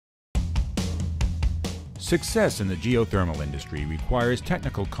Success in the geothermal industry requires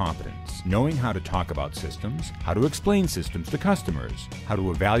technical competence, knowing how to talk about systems, how to explain systems to customers, how to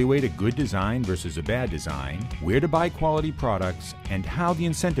evaluate a good design versus a bad design, where to buy quality products, and how the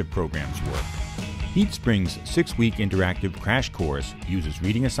incentive programs work. HeatSpring's 6-week interactive crash course uses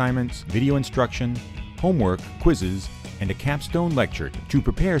reading assignments, video instruction, homework, quizzes, and a capstone lecture to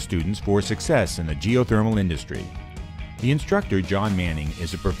prepare students for success in the geothermal industry. The instructor, John Manning,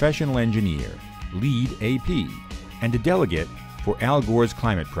 is a professional engineer, lead AP, and a delegate for Al Gore's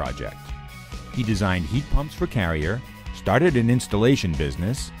climate project. He designed heat pumps for Carrier, started an installation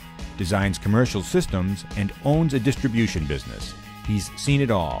business, designs commercial systems, and owns a distribution business. He's seen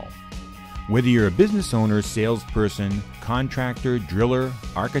it all. Whether you're a business owner, salesperson, contractor, driller,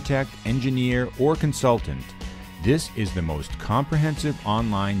 architect, engineer, or consultant, this is the most comprehensive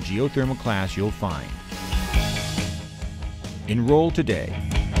online geothermal class you'll find. Enroll today.